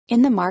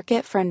In the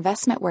market for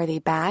investment-worthy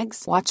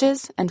bags,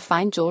 watches, and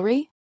fine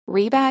jewelry,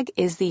 Rebag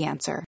is the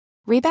answer.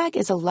 Rebag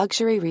is a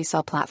luxury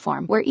resale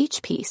platform where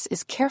each piece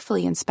is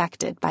carefully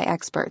inspected by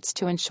experts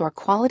to ensure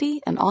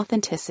quality and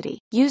authenticity.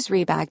 Use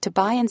Rebag to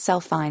buy and sell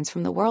finds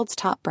from the world's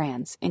top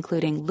brands,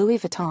 including Louis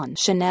Vuitton,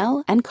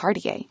 Chanel, and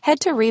Cartier. Head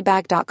to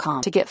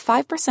Rebag.com to get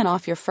 5%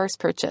 off your first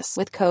purchase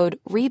with code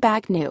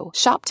REBAGNEW.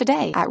 Shop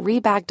today at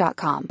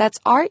Rebag.com. That's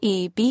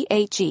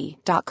REBAG.com.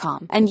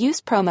 And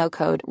use promo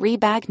code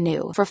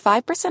REBAGNEW for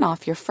 5%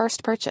 off your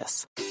first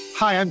purchase.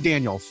 Hi, I'm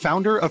Daniel,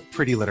 founder of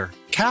Pretty Litter.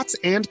 Cats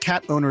and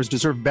cat owners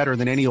deserve better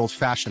than any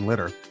old-fashioned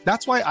litter.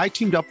 That's why I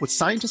teamed up with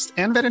scientists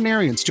and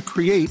veterinarians to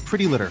create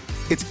Pretty Litter.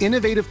 Its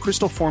innovative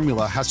crystal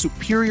formula has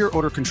superior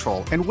odor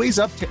control and weighs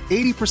up to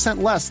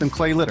 80% less than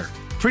clay litter.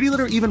 Pretty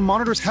Litter even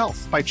monitors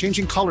health by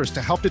changing colors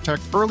to help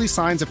detect early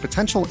signs of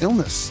potential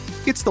illness.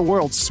 It's the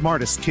world's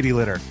smartest kitty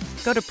litter.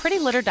 Go to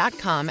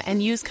prettylitter.com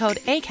and use code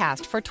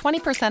ACAST for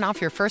 20% off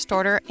your first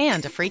order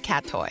and a free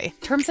cat toy.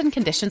 Terms and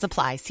conditions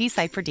apply. See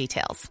site for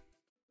details.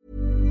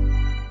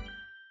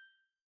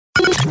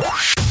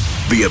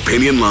 The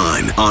Opinion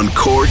Line on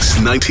Cork's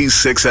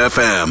 96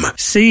 FM.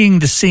 Seeing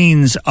the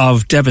scenes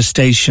of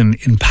devastation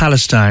in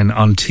Palestine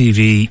on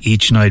TV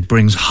each night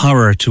brings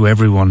horror to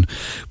everyone.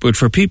 But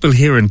for people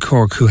here in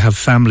Cork who have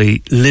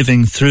family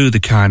living through the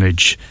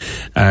carnage,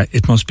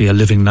 it must be a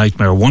living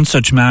nightmare. One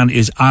such man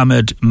is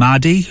Ahmed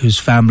Mahdi, whose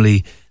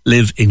family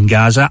live in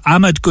Gaza.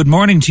 Ahmed, good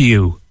morning to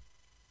you.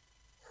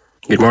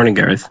 Good morning,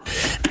 Gareth.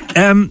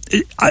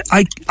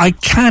 I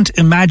can't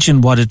imagine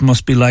what it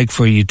must be like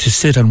for you to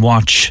sit and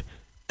watch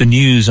the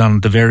news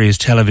on the various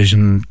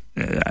television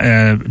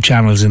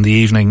channels in the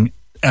evening.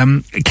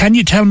 Can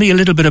you tell me a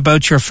little bit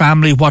about your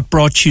family, what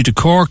brought you to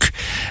Cork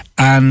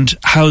and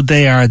how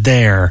they are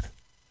there?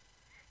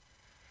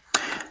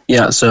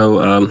 Yeah,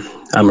 so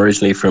I'm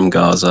originally from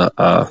Gaza.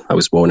 I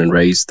was born and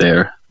raised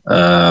there.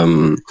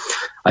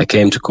 I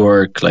came to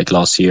Cork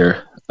last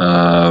year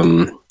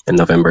in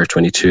November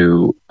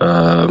 22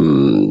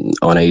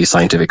 on a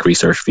scientific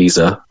research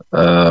visa.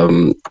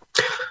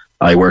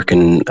 I work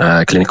in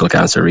clinical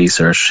cancer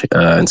research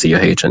in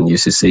CUH and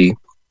UCC.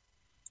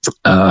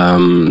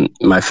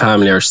 My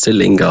family are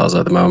still in Gaza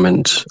at the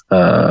moment,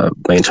 my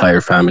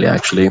entire family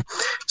actually.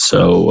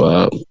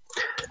 So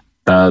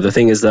the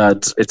thing is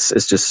that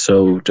it's just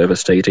so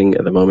devastating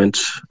at the moment,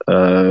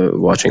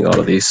 watching all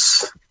of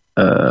these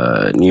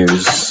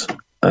news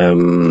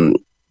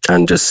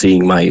and just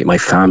seeing my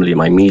family,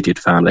 my immediate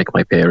family, like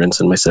my parents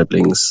and my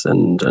siblings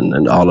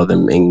and all of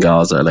them in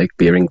Gaza,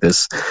 bearing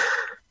this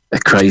a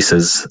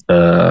crisis.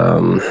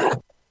 Our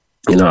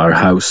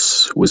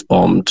house was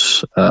bombed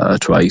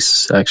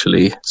twice,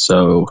 actually.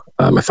 So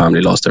my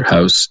family lost their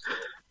house,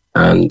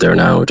 and they're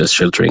now just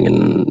sheltering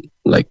in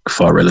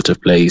far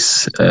relative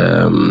place.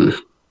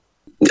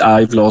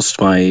 I've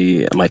lost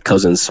my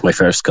cousins, my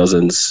first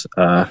cousins,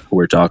 who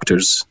were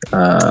doctors,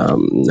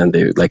 and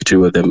they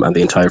two of them, and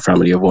the entire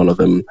family of one of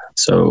them.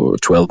 So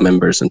 12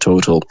 members in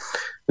total.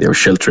 They were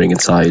sheltering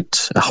inside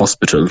a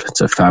hospital.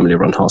 It's a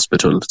family-run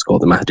hospital. It's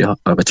called the Mahdi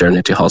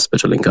Maternity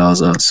Hospital in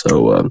Gaza.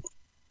 So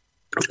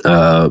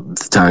the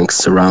tanks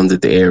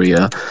surrounded the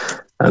area,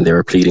 and they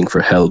were pleading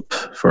for help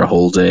for a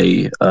whole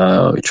day.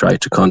 We tried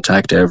to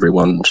contact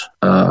everyone,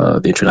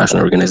 the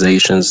international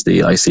organizations, the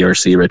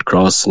ICRC, Red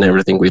Cross, and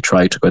everything. We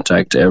tried to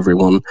contact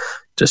everyone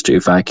just to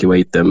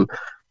evacuate them,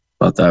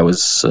 but that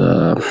was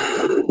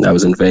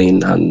in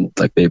vain. And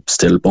they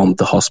still bombed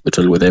the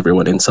hospital with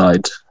everyone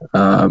inside.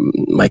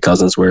 My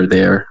cousins were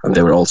there, and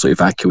they were also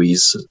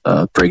evacuees,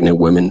 pregnant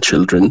women,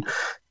 children,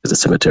 because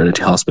it's a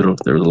maternity hospital.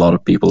 There were a lot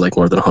of people,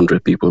 more than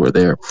 100 people were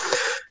there.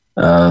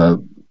 I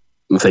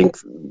think,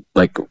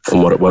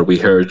 from what we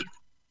heard,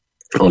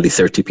 only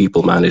 30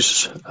 people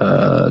managed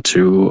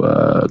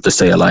to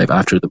stay alive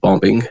after the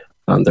bombing,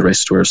 and the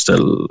rest were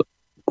still,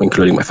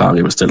 including my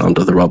family, were still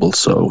under the rubble.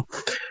 So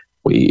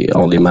we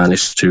only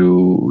managed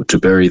to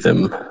bury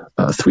them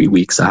 3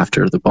 weeks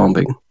after the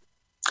bombing.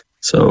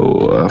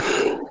 So,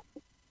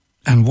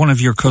 and one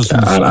of your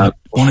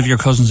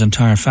cousins'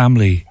 entire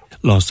family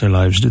lost their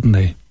lives, didn't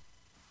they?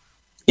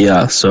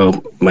 Yeah,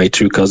 so my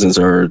two cousins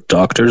are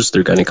doctors.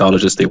 They're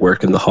gynecologists. They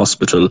work in the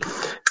hospital.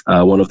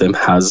 One of them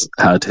has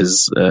had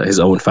his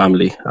own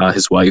family,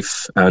 his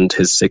wife and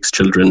his 6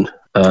 children.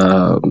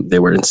 They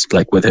were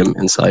with him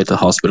inside the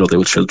hospital. They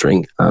were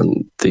sheltering,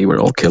 and they were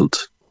all killed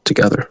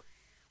together.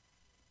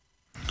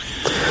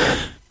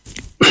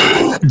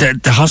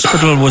 The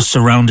hospital was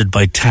surrounded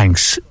by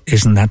tanks,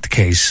 isn't that the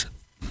case?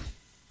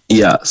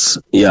 Yes,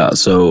 yeah.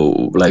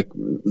 So,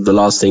 the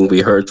last thing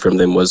we heard from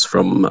them was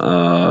from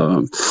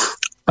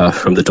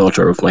the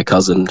daughter of my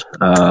cousin.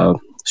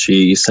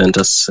 She sent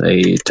us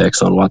a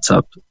text on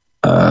WhatsApp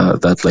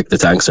that the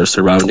tanks are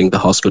surrounding the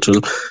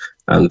hospital,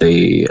 and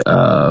they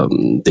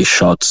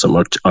shot some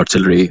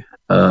artillery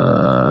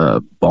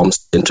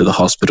bombs into the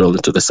hospital,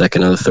 into the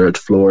second and the third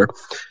floor.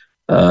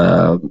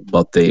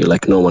 But they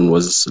no one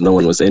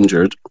was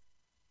injured,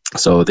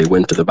 so they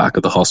went to the back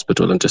of the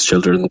hospital and just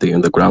sheltered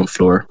in the ground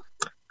floor.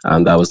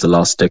 And that was the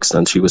last text,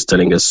 and she was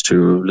telling us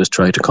to let's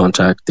try to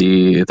contact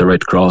the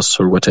Red Cross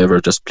or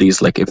whatever. Just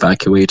please, like,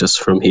 evacuate us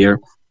from here.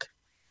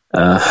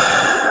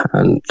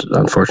 And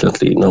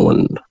unfortunately, no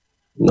one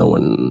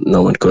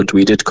could.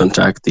 We did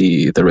contact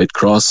the Red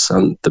Cross,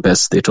 and the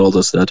best they told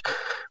us that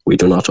we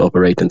do not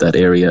operate in that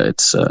area.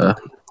 It's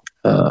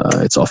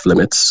off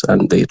limits.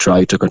 And they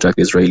tried to contact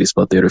the Israelis,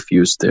 but they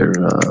refused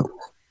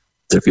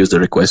the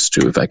request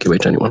to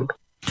evacuate anyone.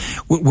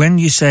 When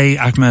you say,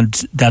 Ahmed,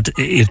 that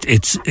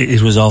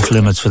it was off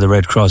limits for the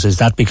Red Cross, is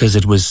that because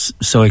it was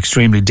so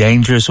extremely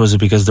dangerous? Was it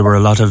because there were a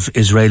lot of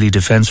Israeli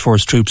Defence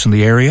Force troops in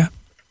the area?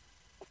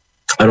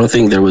 I don't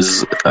think there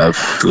was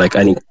like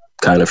any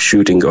kind of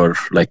shooting or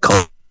like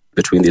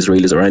between the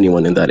Israelis or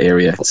anyone in that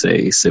area. It's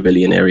a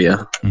civilian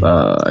area.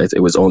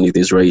 It was only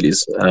the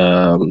Israelis.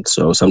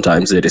 So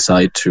sometimes they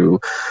decide to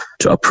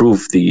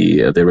approve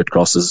the Red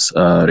Cross's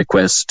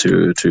request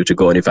to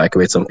go and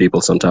evacuate some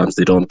people. Sometimes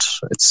they don't.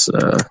 It's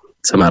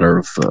a matter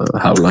of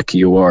how lucky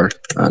you are,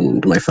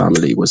 and my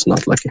family was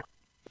not lucky.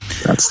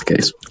 That's the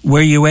case.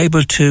 Were you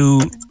able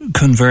to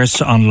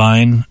converse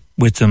online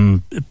with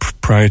them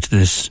prior to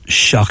this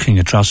shocking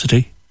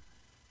atrocity?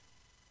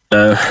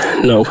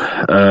 No.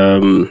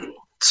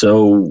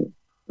 So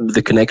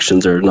the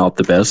connections are not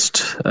the best.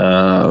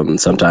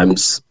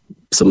 Sometimes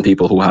some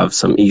people who have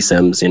some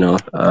eSIMs,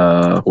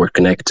 who are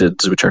connected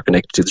to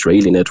the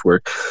Israeli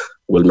network,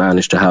 will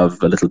manage to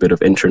have a little bit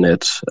of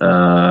internet,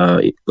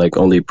 like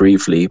only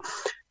briefly.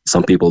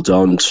 Some people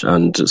don't,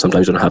 and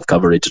sometimes don't have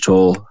coverage at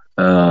all.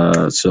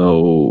 The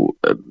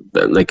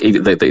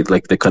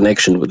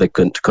connection with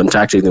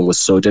contacting them was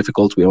so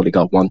difficult. We only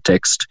got one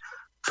text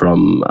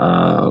from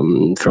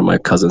my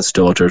cousin's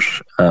daughter.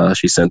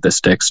 She sent this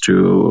text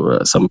to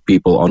some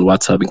people on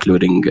WhatsApp,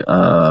 including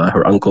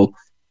her uncle,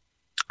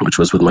 which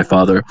was with my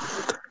father,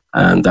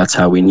 and that's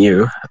how we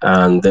knew.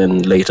 And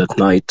then late at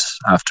night,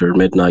 after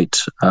midnight,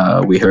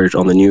 we heard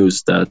on the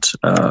news that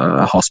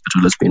a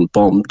hospital has been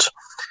bombed.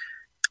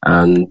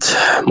 And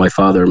my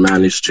father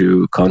managed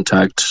to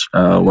contact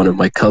one of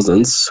my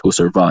cousins who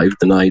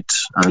survived the night,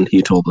 and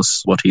he told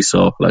us what he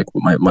saw. Like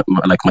my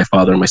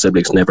father and my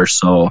siblings never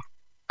saw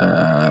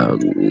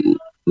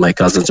my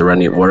cousins or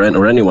anyone.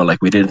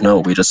 Like, we didn't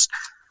know.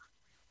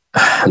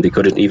 And they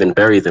couldn't even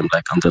bury them,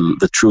 like, until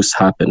the truce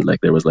happened.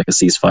 Like, there was like a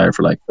ceasefire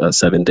for like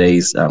 7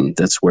 days.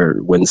 That's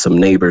when some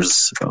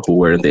neighbors who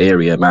were in the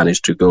area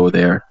managed to go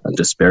there and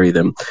just bury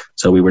them.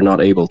 So we were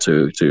not able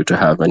to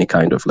have any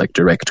kind of like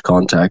direct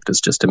contact. It's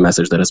just a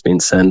message that has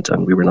been sent,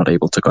 and we were not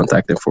able to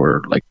contact them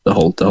for like the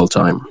whole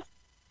time.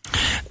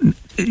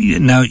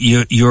 Now,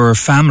 your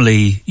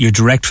family, your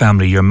direct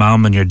family, your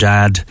mom and your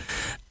dad,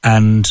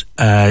 and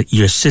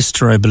your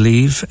sister, I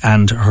believe,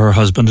 and her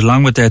husband,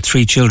 along with their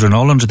 3 children,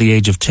 all under the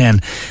age of 10,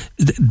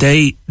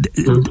 they're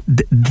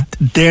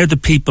the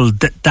people,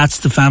 that's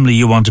the family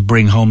you want to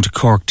bring home to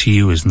Cork to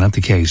you, isn't that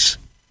the case?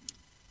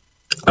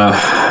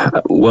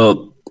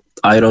 Well,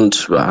 I don't,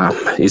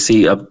 you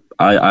see, I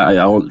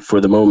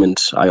for the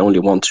moment, I only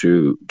want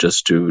to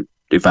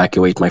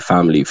evacuate my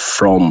family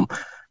from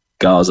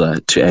Gaza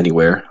to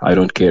anywhere. I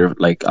don't care.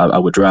 Like, I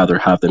would rather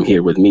have them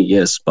here with me,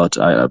 yes, but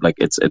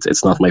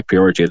it's not my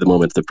priority at the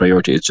moment. The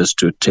priority is just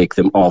to take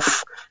them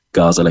off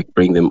Gaza, like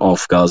bring them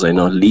off Gaza,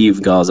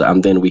 leave Gaza,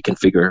 and then we can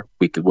figure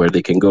where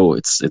they can go.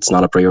 It's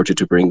not a priority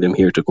to bring them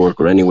here to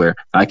Cork or anywhere.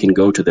 I can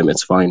go to them,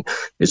 it's fine.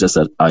 It's just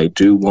that I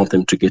do want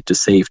them to get to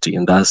safety,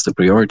 and that's the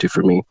priority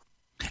for me.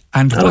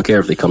 And I don't care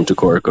if they come to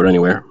Cork or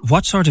anywhere.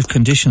 What sort of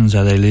conditions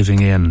are they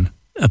living in?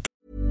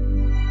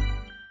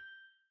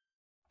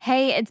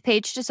 Hey, it's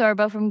Paige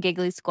DeSorbo from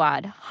Giggly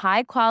Squad.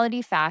 High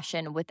quality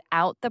fashion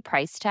without the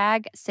price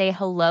tag. Say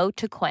hello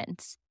to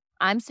Quince.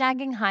 I'm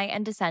snagging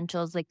high-end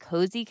essentials like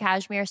cozy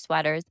cashmere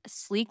sweaters,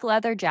 sleek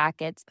leather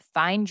jackets,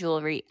 fine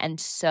jewelry, and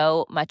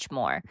so much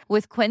more.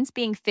 With Quince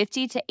being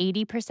 50 to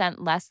 80%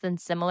 less than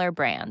similar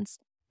brands.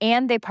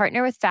 And they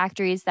partner with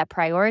factories that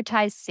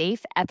prioritize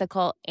safe,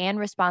 ethical, and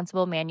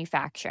responsible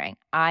manufacturing.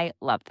 I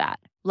love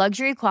that.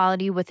 Luxury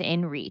quality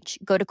within reach.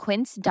 Go to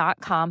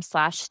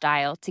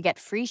quince.com/style to get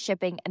free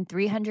shipping and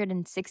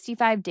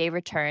 365-day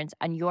returns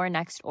on your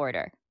next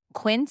order.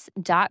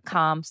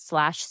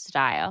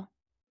 Quince.com/style.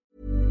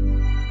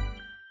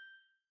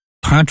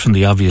 Apart from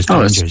the obvious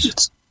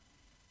dangers.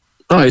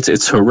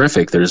 It's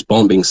horrific. There's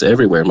bombings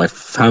everywhere. My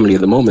family at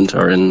the moment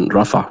are in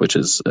Rafah, which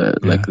is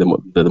like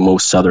the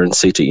most southern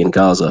city in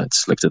Gaza.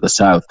 It's like to the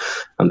south,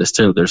 and there's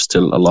still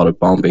a lot of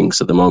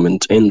bombings at the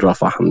moment in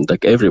Rafah, and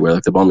like everywhere.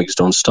 Like, the bombings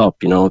don't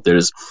stop.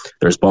 There's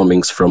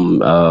bombings from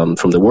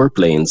the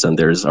warplanes, and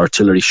there's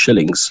artillery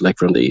shellings like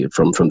from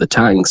the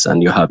tanks,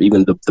 and you have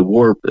even the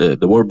war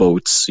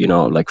boats.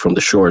 Like from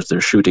the shores, they're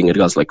shooting at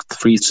Gaza, like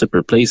 3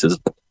 separate places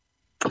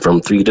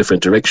from 3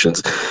 different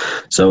directions.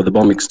 So the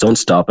bombings don't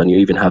stop, and you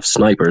even have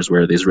snipers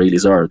where the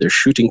Israelis are. They're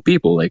shooting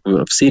people. Like,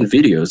 I've seen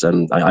videos,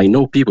 and I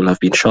know people have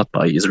been shot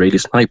by Israeli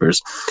snipers.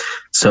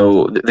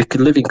 So the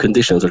living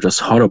conditions are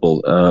just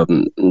horrible.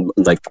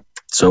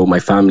 So my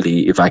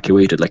family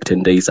evacuated like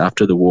 10 days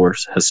after the war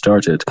has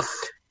started,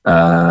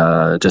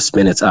 just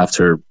minutes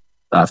after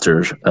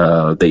after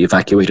they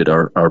evacuated,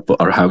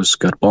 our house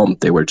got bombed.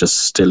 They were just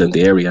still in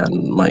the area,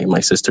 and my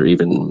sister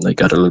even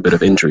got a little bit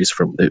of injuries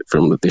from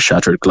the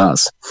shattered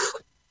glass.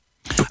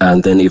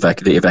 And then they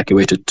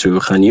evacuated to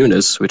Khan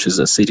Yunis, which is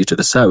a city to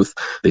the south.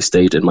 They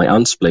stayed in my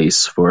aunt's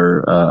place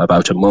for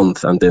about a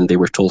month, and then they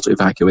were told to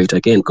evacuate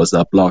again because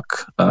that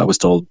block was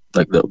told,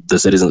 the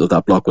citizens of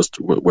that block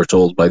were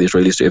told by the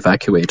Israelis to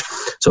evacuate.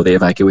 So they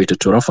evacuated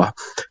to Rafah.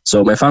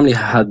 So my family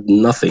had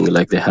nothing.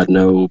 They had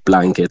no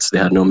blankets, they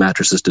had no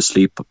mattresses to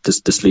sleep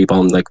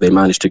on. They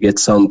managed to get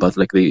some, but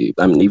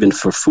even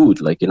for food,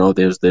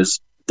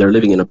 they're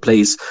living in a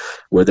place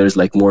where there's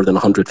more than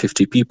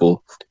 150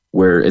 people.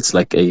 Where it's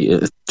a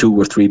 2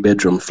 or 3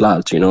 bedroom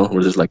flat,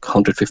 where there's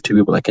 150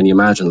 people. Can you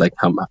imagine the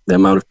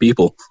amount of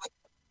people?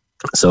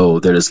 So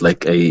there's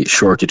a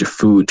shortage of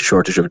food,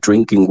 shortage of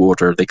drinking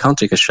water. They can't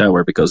take a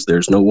shower because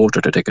there's no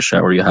water to take a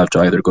shower. You have to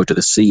either go to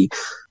the sea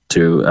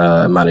to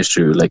manage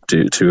to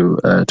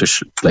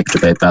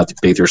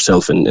bathe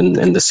yourself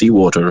in the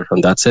seawater,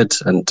 and that's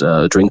it. And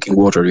drinking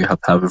water, you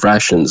have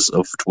rations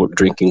of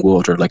drinking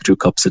water, 2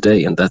 cups a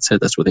day, and that's it.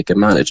 That's what they can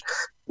manage.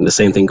 And the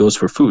same thing goes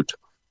for food.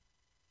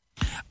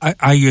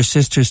 Are your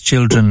sister's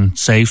children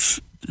safe?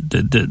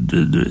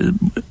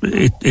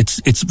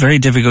 It's very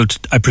difficult,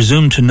 I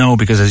presume, to know,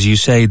 because, as you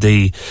say,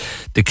 the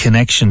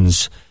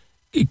connections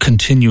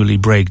continually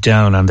break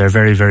down and they're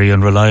very, very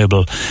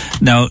unreliable.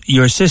 Now,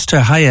 your sister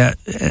Haya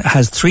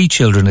has 3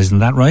 children, isn't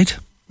that right?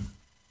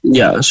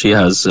 Yeah, she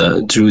has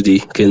Judy,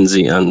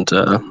 Kinsey, and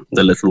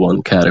the little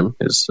one, Karim,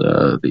 is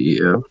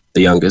the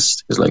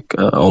youngest. Is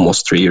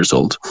almost 3 years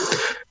old.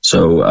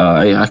 So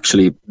I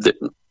actually.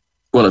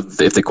 Well,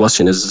 if the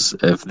question is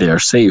if they are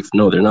safe,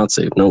 no, they're not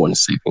safe. No one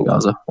is safe in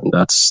Gaza, and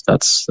that's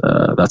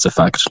a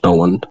fact. No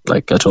one,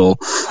 at all.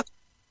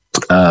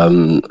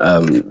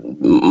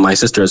 My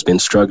sister has been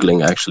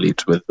struggling actually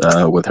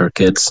with her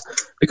kids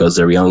because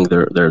they're young.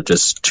 They're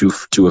just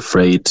too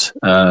afraid.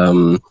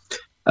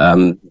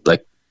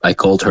 I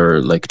called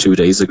her 2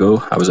 days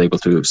ago. I was able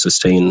to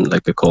sustain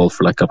a call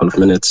for a couple of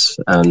minutes,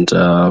 and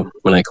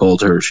when I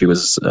called her, she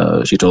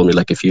told me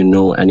if you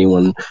know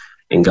anyone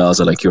in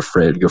Gaza, your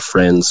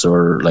friends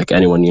or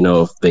anyone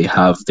if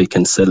they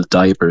can sell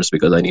diapers,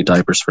 because I need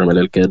diapers for my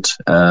little kid.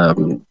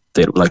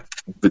 They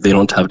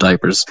don't have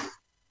diapers.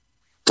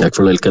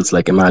 For little kids,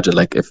 imagine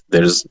if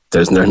there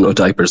are no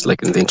diapers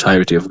in the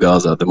entirety of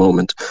Gaza at the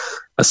moment,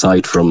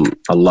 aside from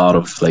a lot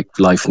of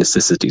life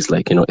necessities,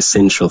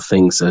 essential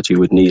things that you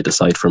would need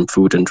aside from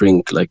food and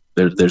drink.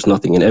 There's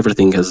nothing, and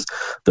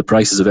the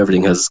prices of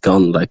everything has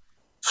gone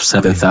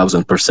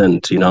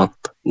 7,000%.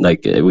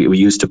 We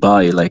used to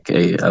buy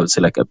I would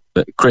say a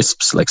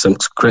crisps, some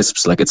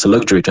crisps. It's a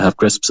luxury to have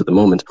crisps at the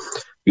moment.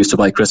 We used to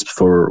buy crisps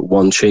for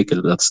 1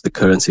 shekel. That's the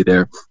currency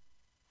there.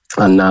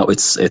 And now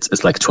it's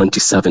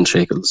 27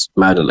 shekels.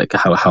 Imagine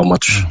how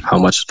much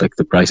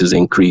the prices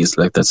increased.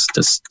 That's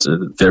just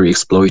very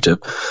exploitive.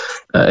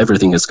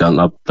 Everything has gone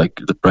up.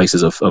 The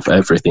prices of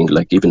everything.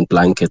 Even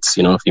blankets.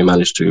 If you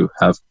manage to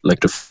have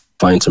to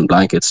find some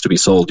blankets to be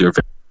sold, you're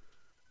very.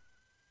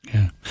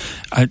 Yeah,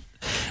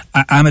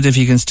 Ahmed, if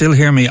you can still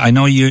hear me, I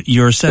know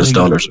you're setting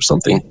dollars or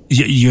something.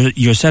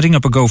 You're setting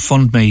up a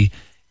GoFundMe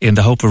in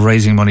the hope of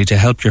raising money to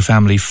help your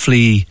family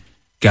flee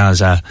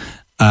Gaza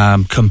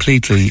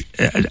completely.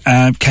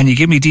 Can you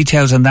give me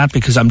details on that?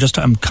 Because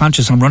I'm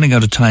conscious I'm running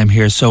out of time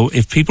here. So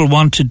if people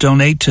want to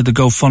donate to the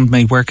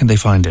GoFundMe, where can they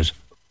find it?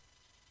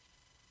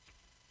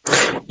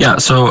 Yeah,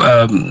 so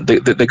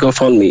the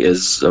GoFundMe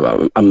is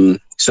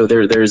so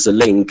there's a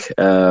link.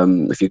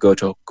 If you go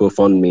to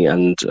GoFundMe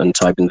and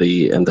type in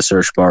the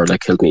search bar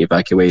help me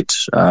evacuate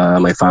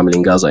my family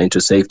in Gaza into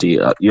safety,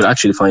 you'll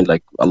actually find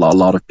a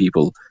lot of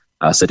people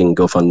setting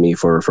GoFundMe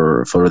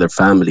for their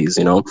families.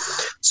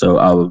 So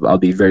I'll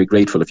be very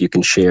grateful if you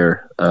can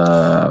share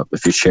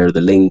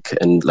the link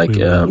and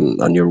on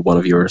one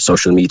of your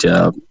social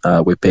media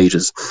web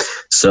pages.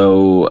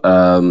 So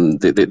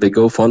the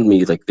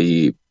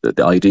GoFundMe,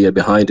 the idea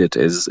behind it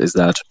is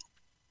that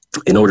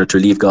in order to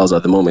leave Gaza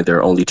at the moment, there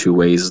are only 2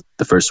 ways.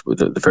 The first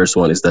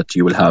one is that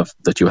you have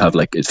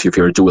if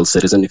you're a dual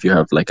citizen, if you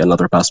have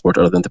another passport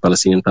other than the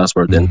Palestinian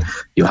passport, then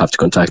you have to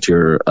contact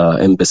your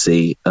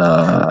embassy,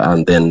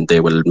 and then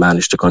they will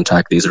manage to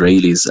contact the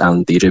Israelis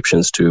and the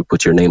Egyptians to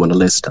put your name on a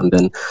list, and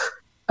then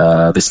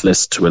this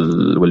list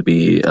will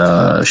be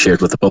shared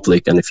with the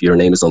public. And if your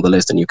name is on the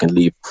list, then you can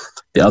leave.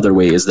 The other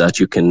way is that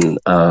you can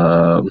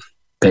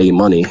pay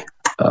money.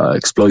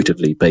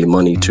 Exploitively pay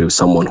money to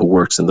someone who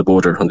works in the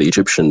border on the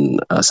Egyptian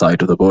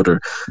side of the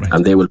border, right,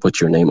 and they will put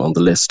your name on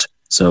the list.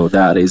 So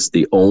that is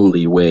the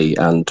only way.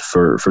 And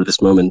for this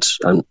moment,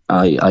 and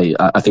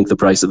I think the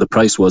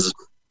price was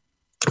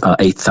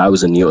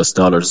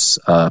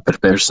 $8,000 per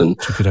person.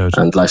 Took it out.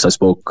 And last I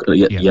spoke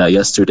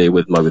yesterday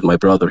with my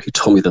brother, he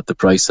told me that the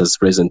price has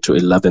risen to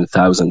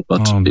 11,000.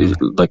 But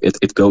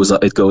it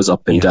goes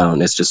up and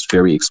down. It's just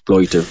very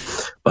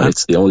exploitive. But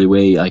it's the only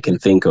way I can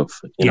think of.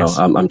 You know,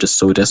 I'm just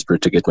so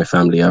desperate to get my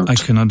family out. I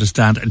can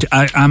understand.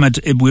 I'm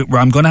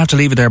going to have to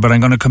leave it there, but I'm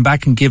going to come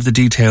back and give the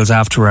details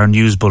after our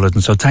news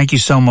bulletin. So thank you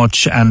so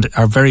much, and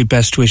our very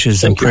best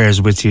wishes and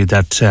prayers with you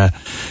that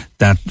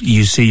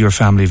you see your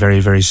family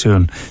very, very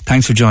soon.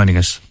 Thanks for joining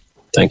us.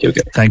 Thank you.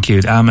 Thank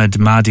you. Ahmed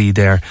Mahdi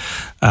there,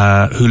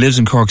 who lives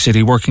in Cork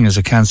City, working as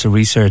a cancer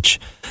research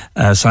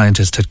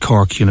scientist at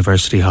Cork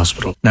University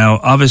Hospital. Now,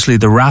 obviously,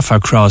 the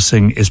Rafah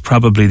crossing is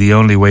probably the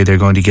only way they're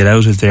going to get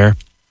out of there.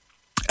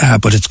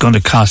 But it's going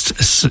to cost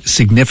a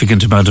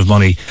significant amount of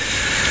money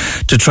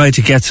to try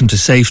to get them to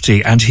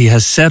safety. And he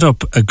has set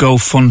up a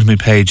GoFundMe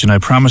page, and I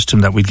promised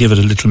him that we'd give it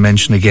a little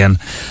mention again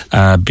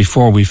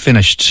before we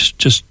finished.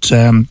 Just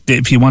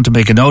if you want to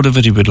make a note of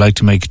it, you would like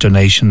to make a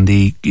donation,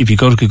 if you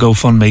go to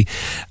GoFundMe,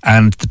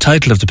 and the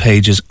title of the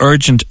page is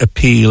Urgent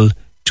Appeal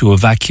to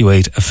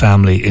Evacuate a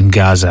Family in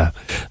Gaza.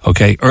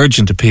 Okay,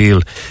 urgent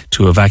appeal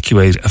to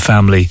evacuate a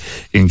family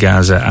in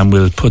Gaza, and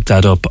we'll put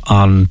that up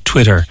on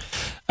Twitter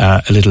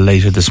a little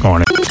later this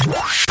morning.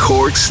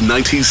 Cork's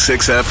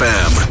 96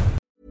 FM.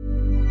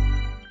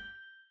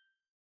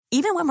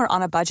 Even when we're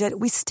on a budget,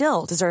 we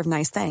still deserve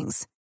nice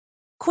things.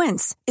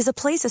 Quince is a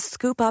place to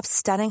scoop up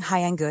stunning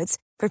high-end goods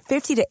for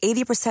 50 to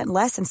 80%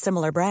 less than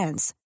similar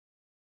brands.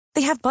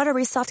 They have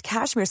buttery soft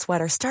cashmere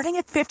sweaters starting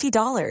at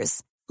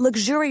 $50,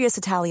 luxurious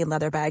Italian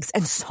leather bags,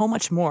 and so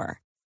much more.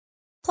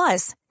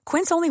 Plus,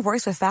 Quince only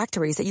works with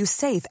factories that use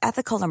safe,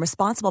 ethical, and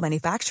responsible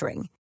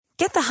manufacturing.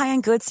 Get the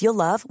high-end goods you'll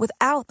love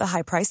without the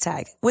high price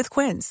tag with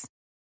Quince.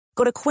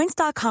 Go to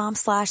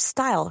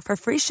quince.com/style for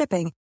free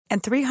shipping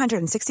and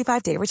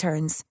 365-day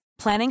returns.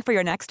 Planning for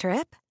your next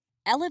trip?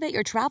 Elevate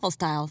your travel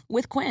style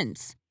with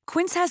Quince.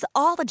 Quince has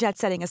all the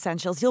jet-setting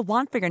essentials you'll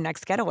want for your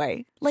next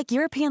getaway, like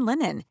European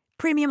linen,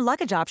 premium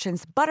luggage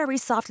options, buttery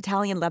soft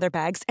Italian leather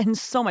bags, and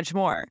so much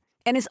more.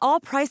 And is all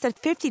priced at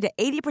 50 to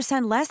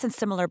 80% less than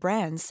similar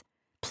brands.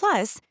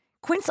 Plus,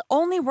 Quince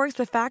only works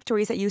with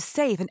factories that use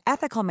safe and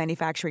ethical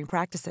manufacturing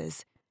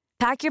practices.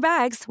 Pack your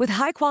bags with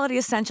high-quality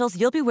essentials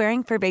you'll be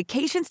wearing for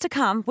vacations to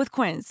come with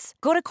Quince.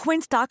 Go to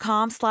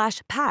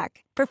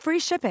quince.com/pack for free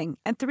shipping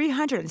and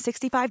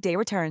 365-day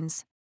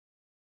returns.